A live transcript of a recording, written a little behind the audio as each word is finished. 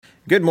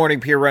Good morning,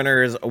 Pier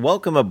Runners.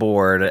 Welcome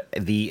aboard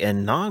the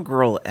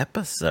inaugural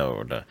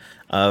episode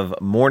of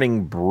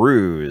Morning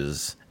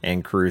Brews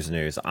and Cruise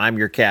News. I'm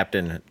your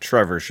captain,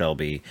 Trevor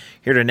Shelby,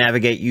 here to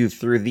navigate you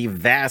through the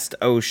vast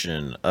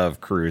ocean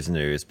of cruise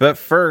news. But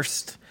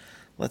first,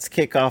 let's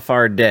kick off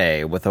our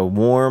day with a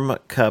warm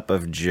cup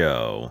of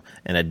Joe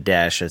and a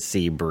dash of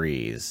sea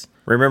breeze.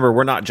 Remember,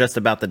 we're not just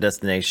about the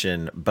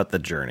destination, but the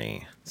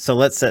journey. So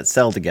let's set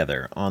sail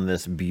together on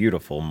this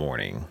beautiful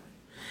morning.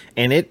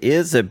 And it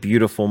is a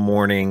beautiful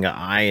morning.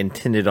 I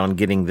intended on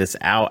getting this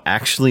out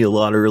actually a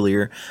lot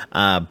earlier,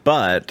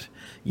 but,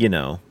 you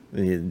know,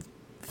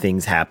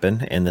 things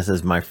happen, and this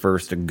is my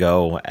first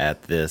go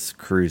at this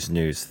cruise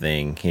news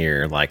thing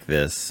here like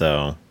this.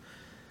 So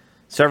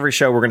every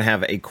show we're going to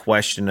have a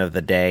question of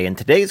the day, and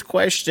today's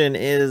question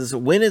is,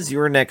 when is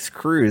your next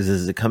cruise?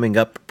 Is it coming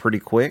up pretty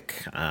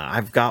quick?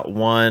 I've got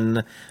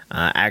one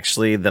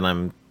actually that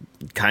I'm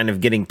kind of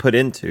getting put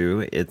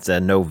into. It's a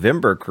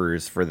November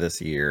cruise for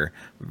this year.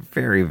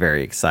 Very,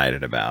 very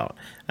excited about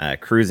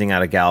cruising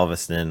out of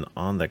Galveston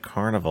on the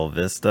Carnival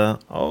Vista.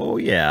 Oh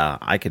yeah,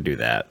 I could do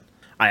that.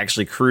 I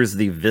actually cruised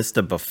the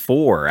Vista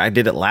before. I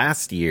did it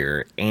last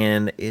year,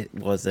 and it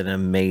was an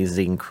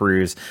amazing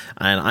cruise.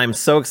 And I'm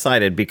so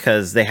excited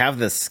because they have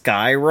the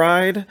Sky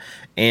Ride,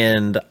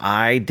 and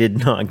I did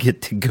not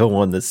get to go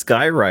on the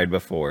Sky Ride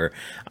before.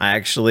 I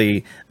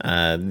actually,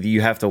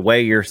 you have to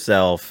weigh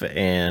yourself,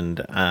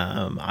 and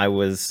I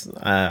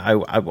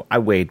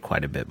weighed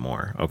quite a bit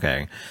more.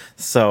 Okay,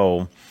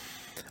 so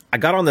I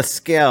got on the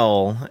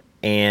scale,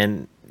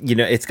 and you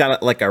know, it's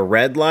got like a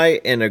red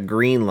light and a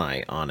green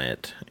light on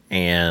it.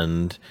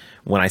 And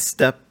when I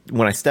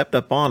stepped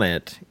up on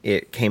it,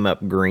 it came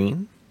up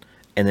green,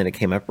 and then it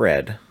came up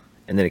red,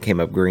 and then it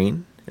came up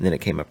green, and then it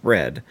came up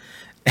red.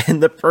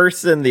 And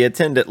the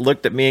attendant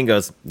looked at me and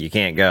goes, "You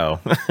can't go."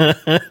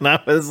 And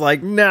I was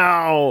like,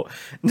 no,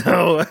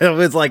 it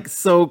was like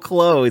so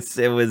close.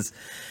 I was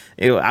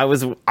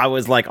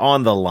like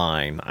on the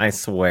line. I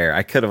swear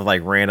I could have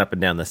like ran up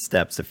and down the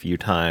steps a few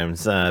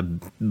times,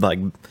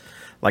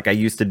 like I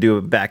used to do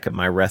it back at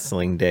my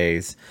wrestling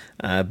days.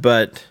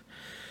 But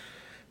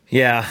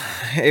yeah,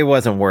 it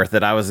wasn't worth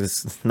it. I was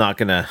just not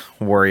going to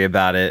worry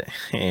about it.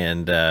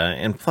 And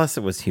plus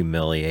it was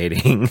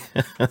humiliating.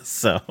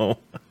 So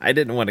I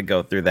didn't want to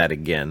go through that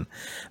again.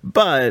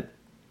 But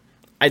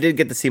I did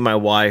get to see my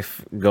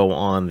wife go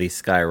on the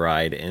Sky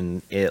Ride,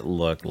 and it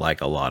looked like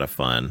a lot of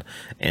fun.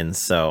 And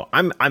so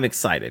I'm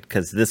excited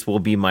because this will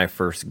be my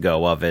first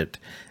go of it.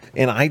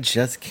 And I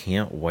just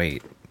can't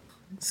wait.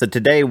 So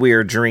today we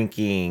are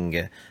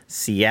drinking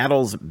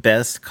Seattle's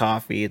Best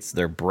Coffee. It's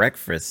their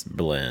breakfast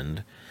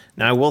blend.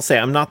 Now, I will say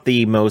I'm not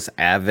the most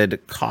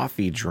avid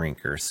coffee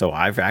drinker, so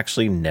I've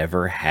actually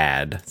never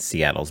had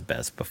Seattle's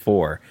Best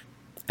before.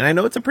 And I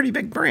know it's a pretty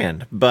big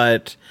brand,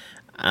 but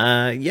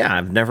yeah,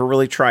 I've never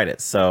really tried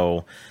it.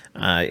 So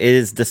it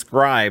is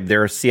described,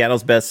 their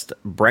Seattle's Best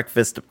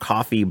breakfast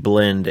coffee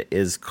blend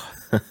is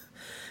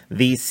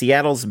the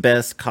Seattle's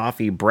Best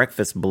Coffee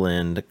Breakfast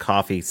Blend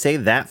coffee. Say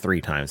that 3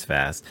 times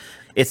fast.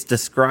 It's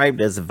described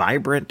as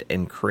vibrant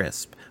and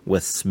crisp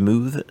with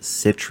smooth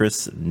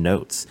citrus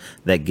notes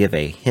that give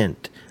a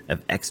hint of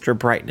extra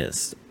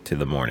brightness to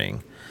the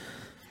morning.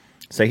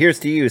 So here's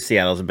to you,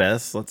 Seattle's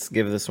Best. Let's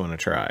give this one a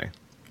try.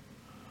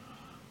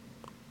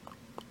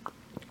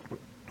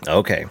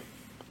 Okay.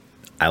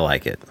 I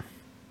like it.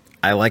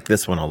 I like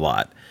this one a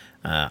lot.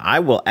 I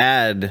will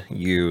add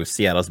you,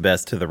 Seattle's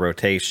Best, to the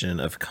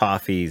rotation of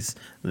coffees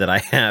that I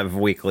have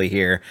weekly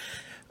here.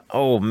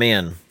 Oh,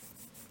 man.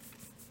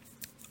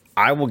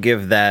 I will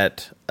give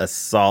that a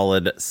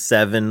solid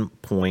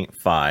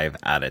 7.5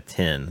 out of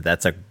 10.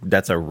 That's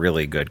a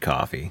really good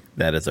coffee.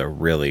 That is a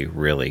really,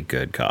 really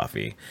good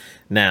coffee.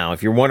 Now,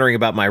 if you're wondering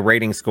about my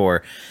rating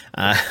score,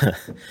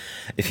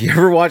 if you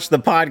ever watch the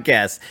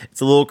podcast,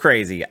 it's a little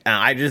crazy.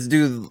 I'm just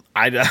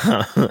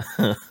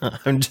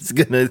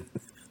going to...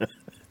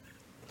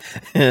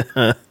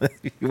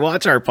 If you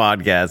watch our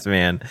podcast,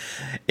 man,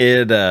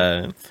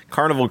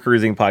 Carnival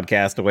Cruising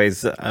Podcast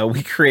always,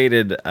 we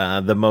created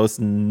the most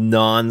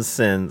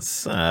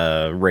nonsense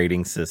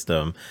rating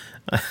system.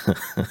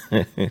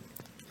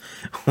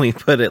 We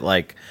put it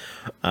like,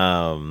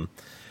 it's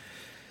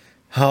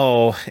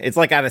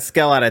like on a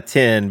scale out of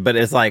 10, but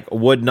it's like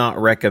would not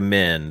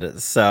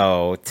recommend.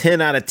 So 10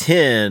 out of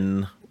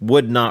 10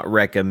 would not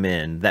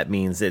recommend. That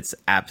means it's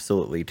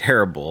absolutely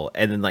terrible.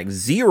 And then like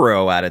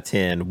 0 out of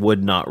 10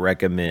 would not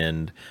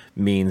recommend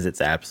means it's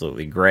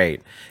absolutely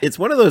great. It's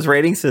one of those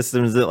rating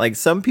systems that like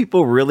some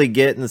people really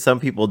get and some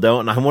people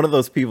don't. And I'm one of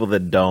those people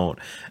that don't,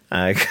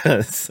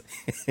 because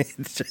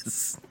it's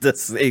just,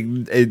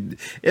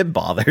 it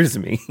bothers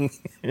me.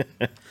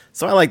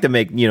 So I like to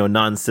make,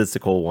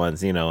 nonsensical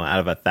ones, out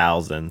of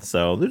 1,000.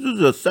 So this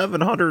is a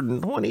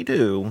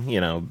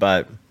 722,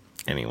 but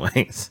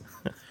anyways.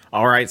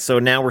 All right, so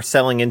now we're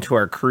selling into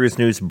our cruise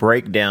news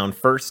breakdown.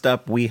 First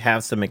up, we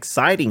have some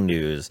exciting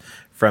news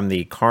from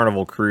the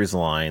Carnival Cruise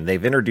Line.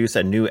 They've introduced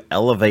a new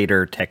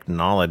elevator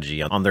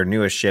technology on their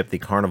newest ship, the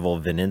Carnival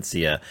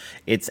Venezia.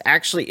 It's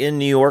actually in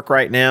New York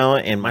right now,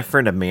 and my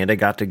friend Amanda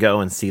got to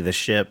go and see the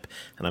ship,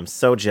 and I'm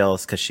so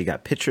jealous because she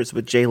got pictures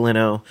with Jay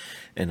Leno,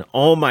 and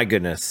oh my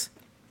goodness,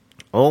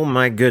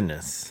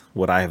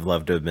 would I have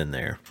loved to have been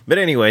there. But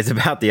anyways,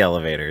 about the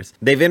elevators.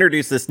 They've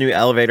introduced this new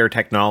elevator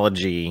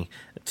technology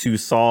to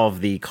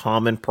solve the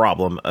common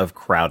problem of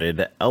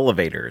crowded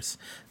elevators.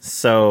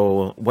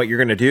 So what you're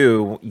going to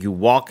do, you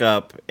walk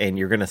up and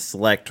you're going to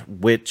select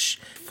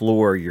which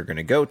floor you're going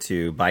to go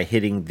to by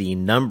hitting the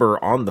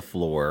number on the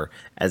floor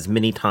as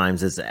many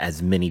times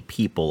as many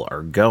people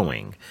are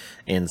going.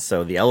 And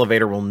so the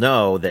elevator will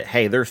know that,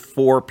 hey, there's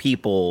 4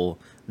 people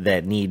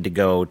that need to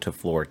go to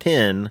floor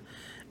 10,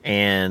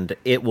 and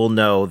it will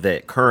know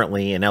that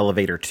currently in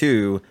elevator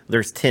 2,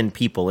 there's 10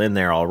 people in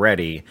there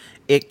already.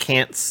 It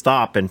can't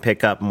stop and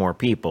pick up more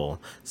people.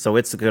 So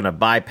it's going to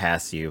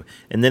bypass you,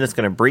 and then it's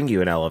going to bring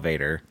you an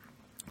elevator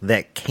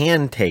that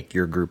can take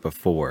your group of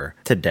 4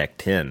 to deck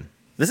 10.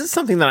 This is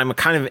something that I'm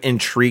kind of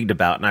intrigued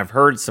about, and I've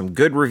heard some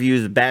good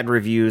reviews, bad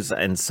reviews,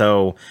 and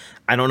so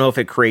I don't know if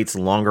it creates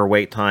longer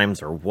wait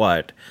times or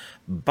what,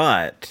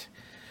 but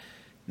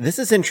this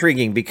is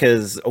intriguing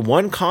because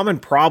one common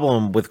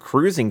problem with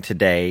cruising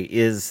today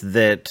is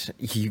that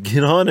you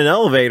get on an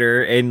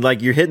elevator and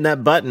like you're hitting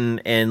that button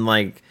and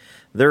like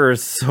there are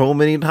so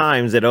many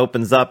times it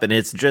opens up and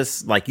it's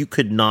just like you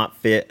could not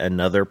fit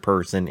another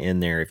person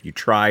in there if you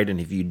tried, and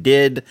if you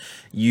did,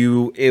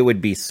 it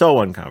would be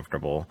so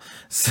uncomfortable.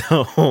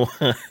 So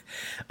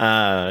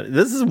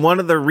this is one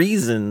of the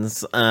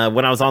reasons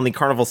when I was on the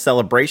Carnival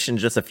Celebration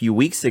just a few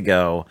weeks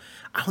ago,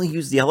 I only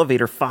used the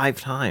elevator 5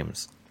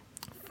 times.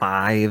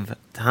 5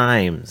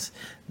 times.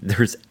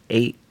 There's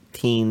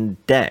 18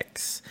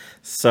 decks.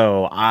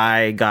 So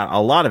I got a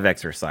lot of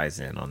exercise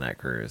in on that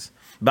cruise.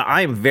 But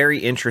I am very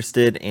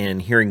interested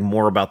in hearing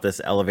more about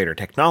this elevator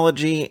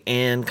technology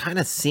and kind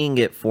of seeing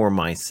it for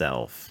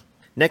myself.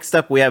 Next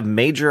up, we have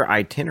major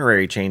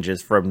itinerary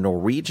changes from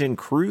Norwegian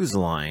Cruise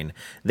Line.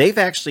 They've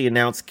actually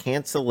announced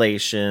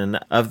cancellation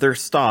of their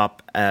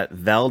stop at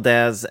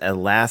Radiance,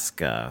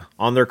 Alaska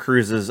on their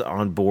cruises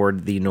on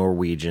board the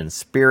Norwegian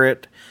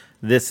Spirit.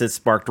 This has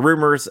sparked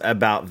rumors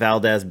about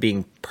Radiance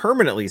being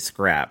permanently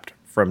scrapped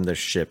from the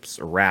ship's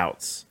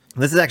routes.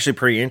 This is actually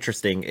pretty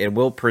interesting, and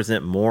we'll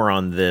present more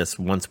on this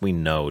once we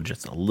know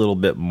just a little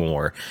bit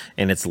more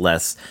and it's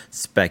less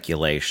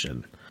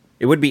speculation.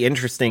 It would be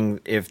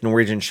interesting if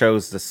Norwegian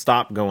chose to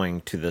stop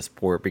going to this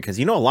port because,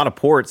 a lot of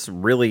ports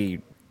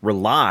really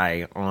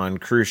rely on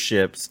cruise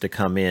ships to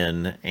come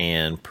in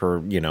and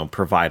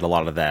provide a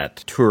lot of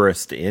that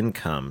tourist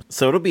income.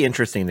 So it'll be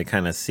interesting to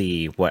kind of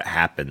see what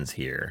happens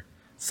here.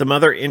 Some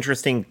other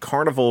interesting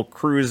Carnival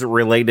cruise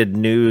related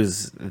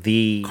news.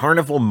 The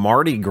Carnival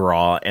Mardi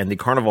Gras and the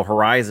Carnival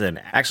Horizon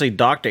actually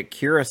docked at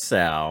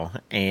Curacao,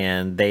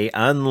 and they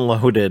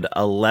unloaded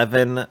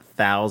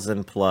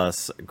 11,000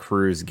 plus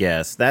cruise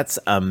guests. That's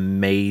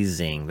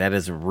amazing. That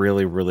is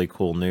really, really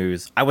cool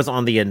news. I was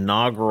on the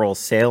inaugural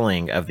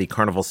sailing of the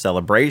Carnival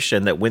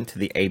Celebration that went to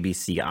the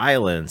ABC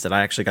Islands, and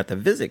I actually got to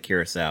visit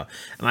Curacao.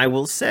 And I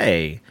will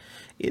say,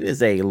 it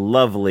is a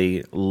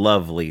lovely,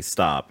 lovely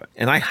stop,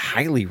 and I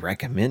highly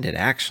recommend it,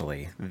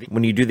 actually.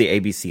 When you do the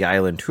ABC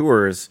Island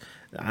tours,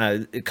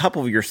 a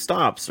couple of your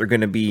stops are going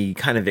to be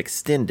kind of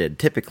extended.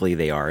 Typically,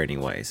 they are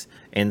anyways.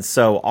 And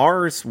so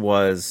ours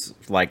was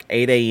like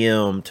 8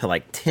 a.m. to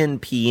like 10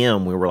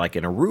 p.m. We were like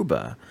in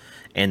Aruba,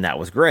 and that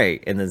was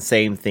great. And then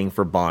same thing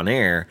for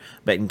Bonaire.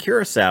 But in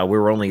Curacao, we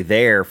were only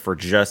there for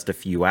just a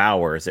few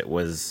hours.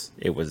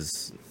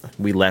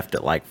 We left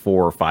at like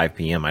 4 or 5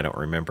 p.m. I don't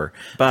remember.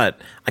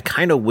 But I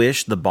kind of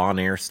wish the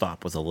Bonaire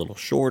stop was a little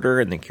shorter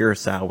and the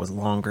Curacao was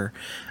longer.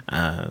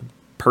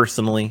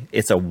 Personally,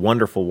 it's a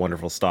wonderful,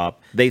 wonderful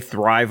stop. They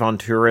thrive on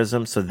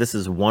tourism, so this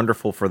is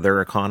wonderful for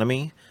their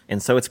economy.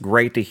 And so it's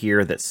great to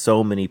hear that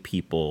so many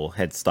people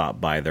had stopped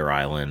by their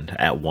island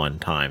at one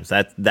time.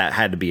 So that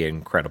had to be an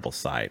incredible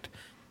sight.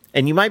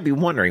 And you might be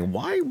wondering,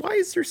 why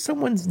is there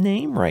someone's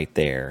name right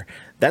there?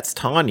 That's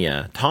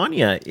Tanya.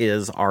 Tanya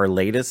is our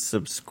latest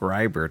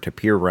subscriber to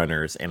Pier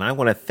Runners, and I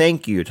want to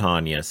thank you,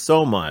 Tanya,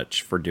 so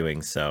much for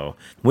doing so.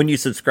 When you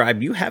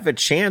subscribe, you have a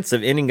chance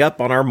of ending up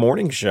on our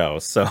morning show,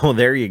 so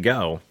there you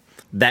go.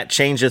 That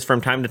changes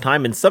from time to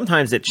time, and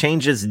sometimes it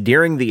changes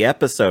during the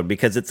episode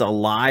because it's a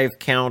live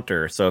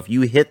counter. So if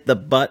you hit the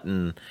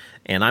button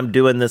and I'm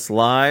doing this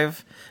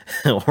live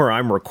or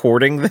I'm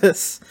recording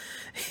this,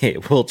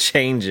 it will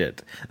change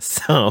it.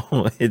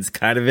 So it's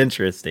kind of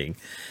interesting.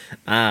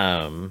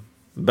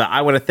 But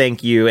I want to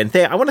thank you, and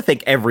I want to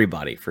thank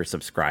everybody for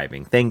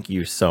subscribing. Thank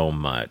you so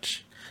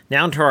much.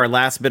 Now to our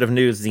last bit of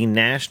news. The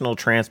National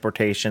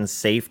Transportation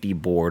Safety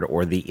Board,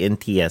 or the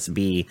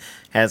NTSB,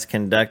 has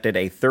conducted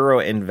a thorough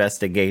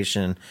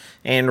investigation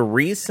and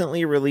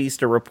recently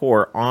released a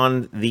report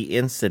on the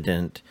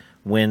incident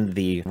when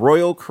the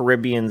Royal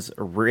Caribbean's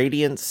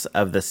Radiance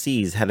of the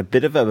Seas had a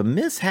bit of a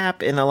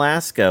mishap in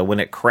Alaska when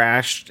it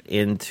crashed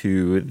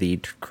into the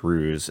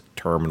cruise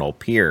terminal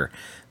pier.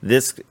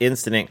 This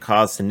incident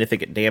caused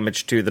significant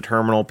damage to the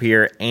terminal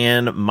pier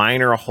and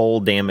minor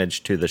hull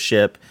damage to the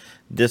ship,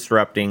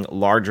 disrupting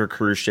larger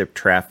cruise ship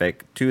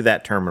traffic to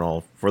that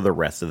terminal for the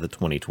rest of the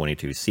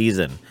 2022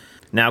 season.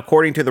 Now,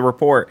 according to the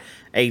report,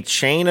 a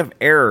chain of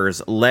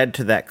errors led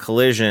to that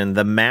collision.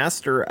 The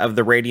master of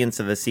the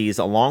Radiance of the Seas,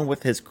 along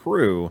with his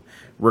crew,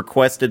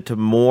 requested to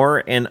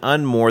moor and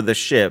unmoor the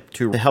ship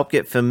to help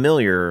get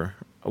familiar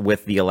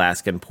with the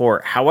Alaskan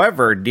port.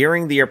 However,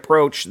 during the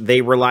approach,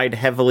 they relied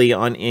heavily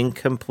on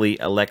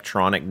incomplete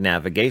electronic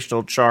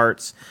navigational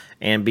charts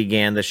and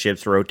began the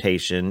ship's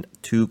rotation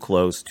too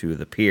close to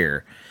the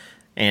pier.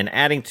 And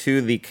adding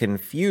to the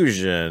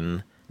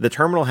confusion, the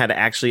terminal had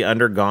actually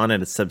undergone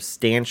a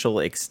substantial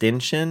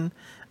extension,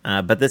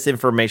 but this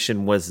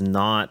information was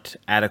not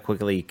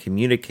adequately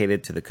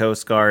communicated to the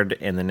Coast Guard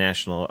and the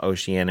National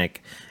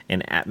Oceanic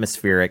and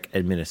Atmospheric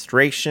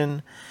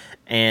Administration,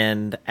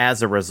 and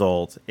as a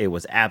result, it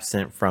was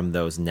absent from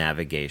those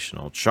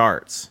navigational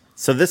charts.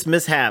 So this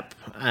mishap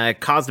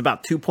caused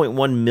about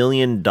 $2.1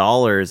 million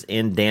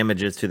in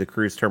damages to the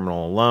cruise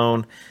terminal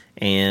alone,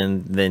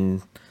 and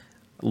then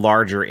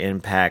larger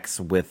impacts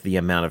with the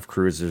amount of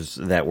cruisers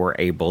that were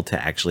able to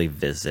actually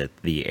visit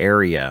the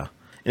area.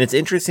 And it's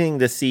interesting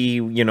to see,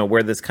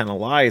 where this kind of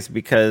lies,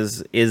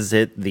 because is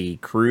it the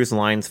cruise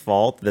line's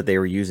fault that they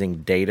were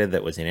using data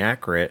that was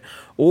inaccurate,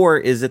 or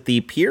is it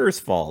the pier's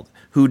fault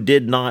who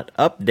did not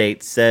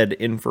update said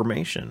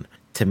information?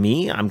 To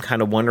me, I'm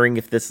kind of wondering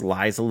if this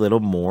lies a little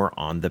more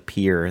on the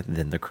pier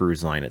than the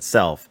cruise line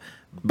itself.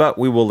 But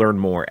we will learn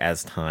more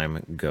as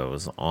time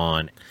goes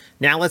on.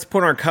 Now let's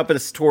put our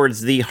compass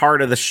towards the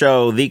heart of the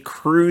show, the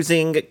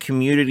Cruising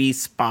Community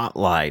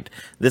Spotlight.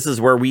 This is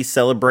where we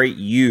celebrate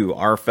you,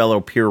 our fellow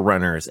pier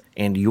runners,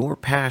 and your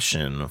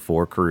passion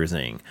for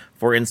cruising.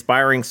 For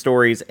inspiring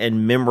stories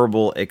and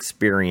memorable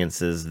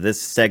experiences,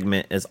 this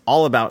segment is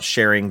all about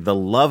sharing the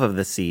love of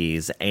the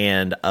seas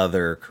and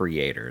other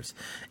creators.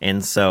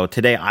 And so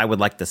today I would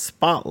like to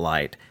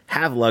spotlight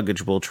Have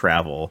Luggage Will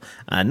Travel,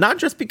 not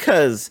just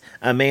because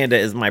Amanda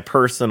is my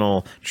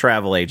personal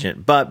travel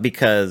agent, but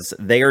because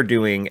they are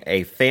doing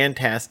a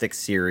fantastic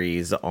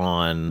series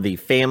on the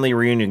family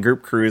reunion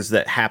group cruise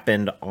that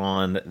happened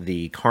on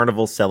the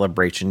Carnival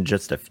celebration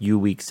just a few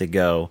weeks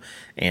ago,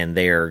 and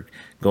they are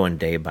going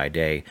day by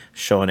day,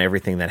 showing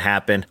everything that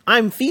happened.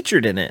 I'm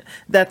featured in it.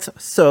 That's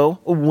so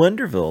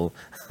wonderful.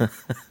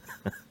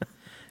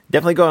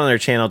 Definitely go on their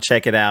channel,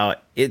 check it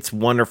out. It's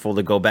wonderful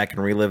to go back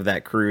and relive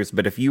that cruise.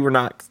 But if you were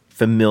not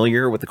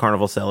familiar with the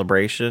Carnival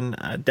celebration,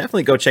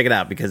 definitely go check it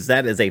out, because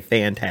that is a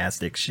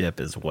fantastic ship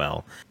as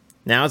well.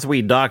 Now, as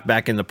we dock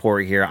back in the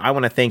port here, I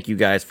want to thank you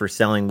guys for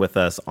sailing with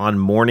us on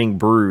Morning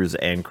Brews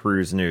and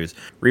Cruise News.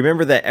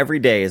 Remember that every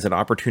day is an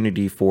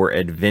opportunity for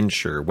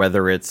adventure,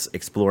 whether it's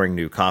exploring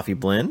new coffee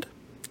blend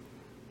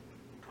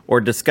or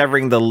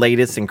discovering the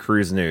latest in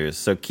cruise news.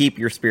 So keep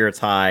your spirits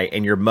high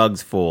and your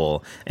mugs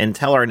full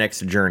until our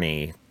next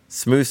journey.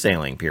 Smooth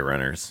sailing, pier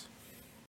runners.